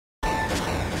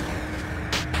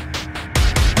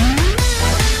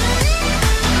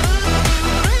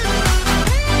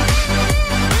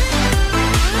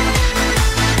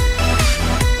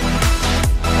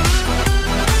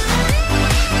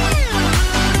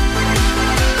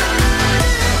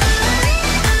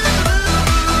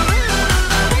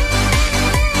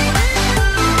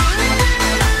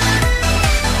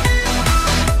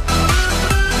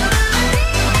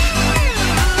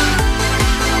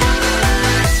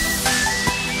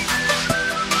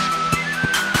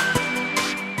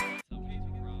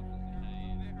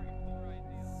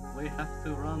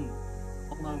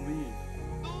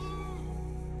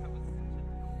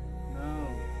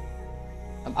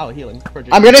Oh, healing.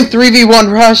 I'm getting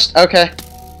 3v1 rushed. Okay.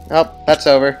 Oh, that's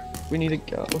over. We need to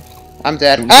go. I'm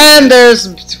dead. And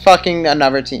there's fucking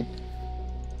another team.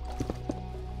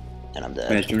 And I'm dead.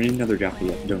 Guys, don't need another drop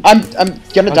yet. Don't. I'm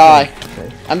gonna die.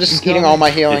 Okay. I'm just eating all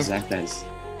my healing. Exact guys.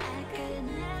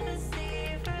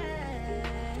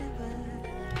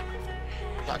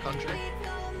 That country.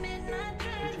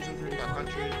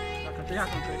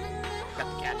 Got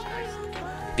the catch,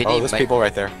 nice. Oh, there's people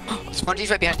right there.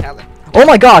 Spongy's right behind Talon. Oh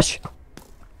my gosh!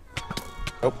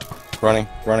 Oh, running.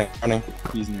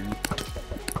 He's near me.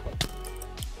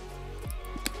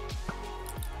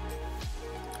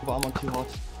 But I'm on too hot.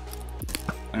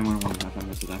 I'm on 1.5.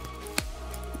 I'm to die.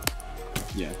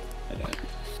 Yeah, I died.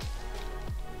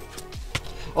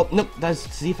 Oh, no, that's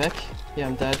Zivek. Yeah,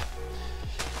 I'm dead.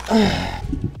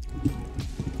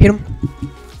 Hit him.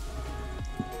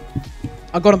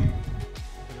 I got him.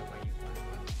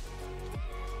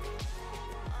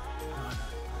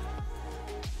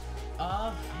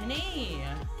 Penny.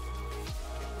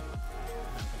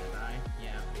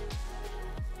 Yeah.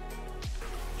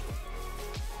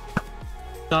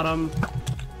 Got him.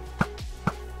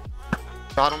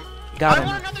 Got him. Got I him.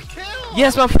 want another kill!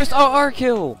 Yes, my first RR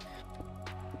kill.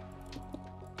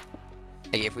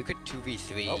 Hey, if we could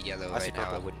 2v3 yellow right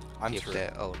now, I wouldn't I'm be true.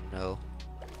 upset. Oh no.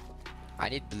 I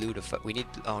need blue to we need.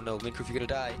 Oh no, Minkroof, you're gonna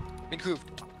die. Minkroof!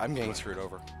 I'm getting screwed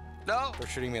over. No! They're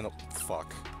shooting me in the.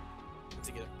 Fuck.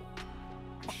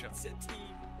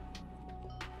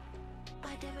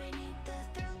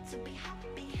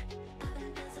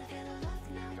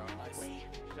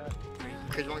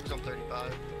 Chris Monkey's on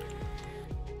 35.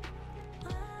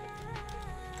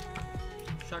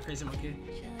 Shot crazy monkey.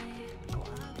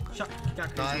 Shot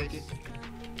got crazy Nice. monkey.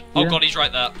 Oh god, he's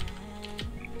right there.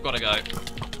 Gotta go.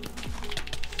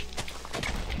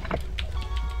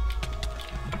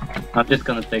 I'm just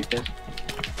gonna take this.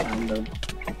 And,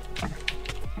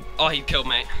 Oh, he killed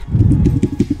me.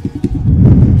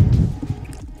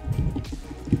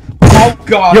 Oh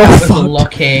god, You're that was fucked.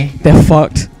 lucky. They're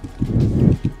fucked.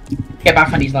 Get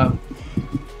back on these low.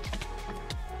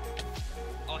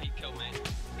 Oh, he killed me.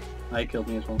 I killed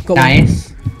me as well. Got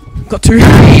Nice. one. Got two.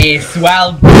 Nice,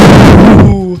 well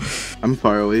Ooh. I'm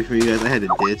far away from you guys. I had to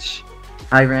ditch.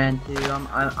 I ran too.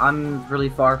 I'm really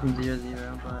far from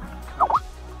 0-0, but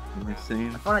Am I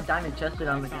saying? I found a diamond chested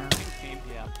on the ground.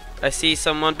 I see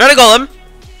someone. Better go him.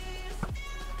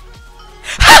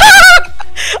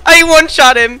 I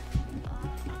one-shot him.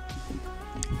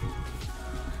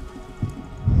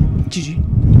 GG.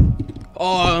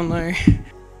 Oh no.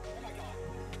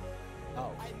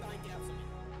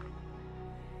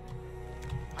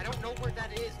 I don't know where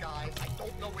that is, guys. I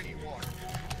don't know where you are.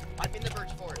 I'm in the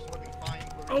birch forest. We'll be fine.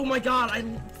 Oh my god,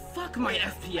 fuck my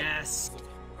FPS.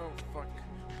 Oh, fuck.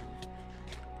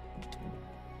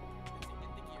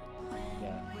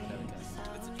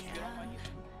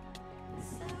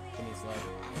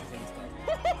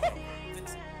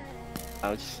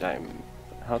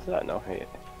 How did I know hit?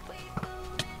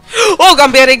 Oh,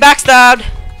 I'm getting backstabbed.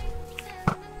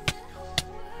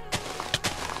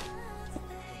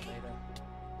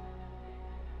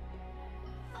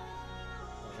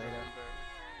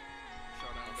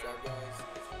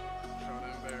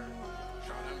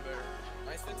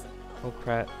 Oh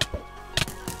crap.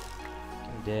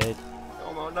 I'm dead.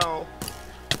 Oh no, no.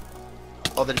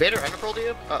 Oh, the invader Enderpearled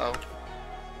you? Uh-oh.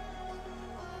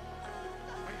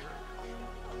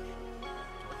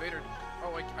 Vader.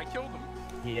 Oh, I killed him.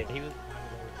 Yeah, he was.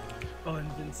 Oh,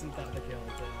 and Vincent got the kill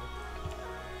too.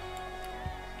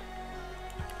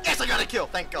 Yes, I got a kill!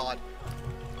 Thank God.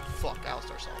 Fuck,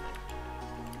 Alastair saw me.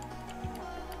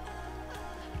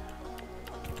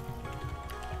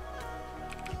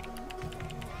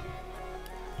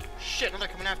 Shit, now they're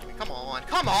coming after me. Come on,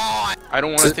 come on! I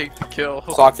don't want to take the kill.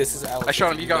 Clock, this is Alex. I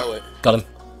shot him. You got it. Got him.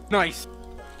 Nice.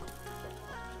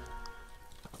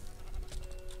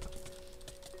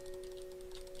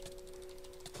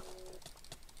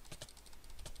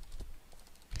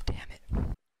 Damn it.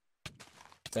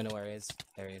 Don't know where he is.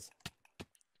 There he is.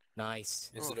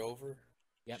 Nice. Is it over?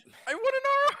 Yep. I won an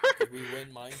RR. Did we win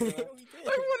Minecraft?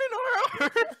 I won an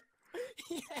RR.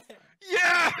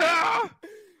 Yeah.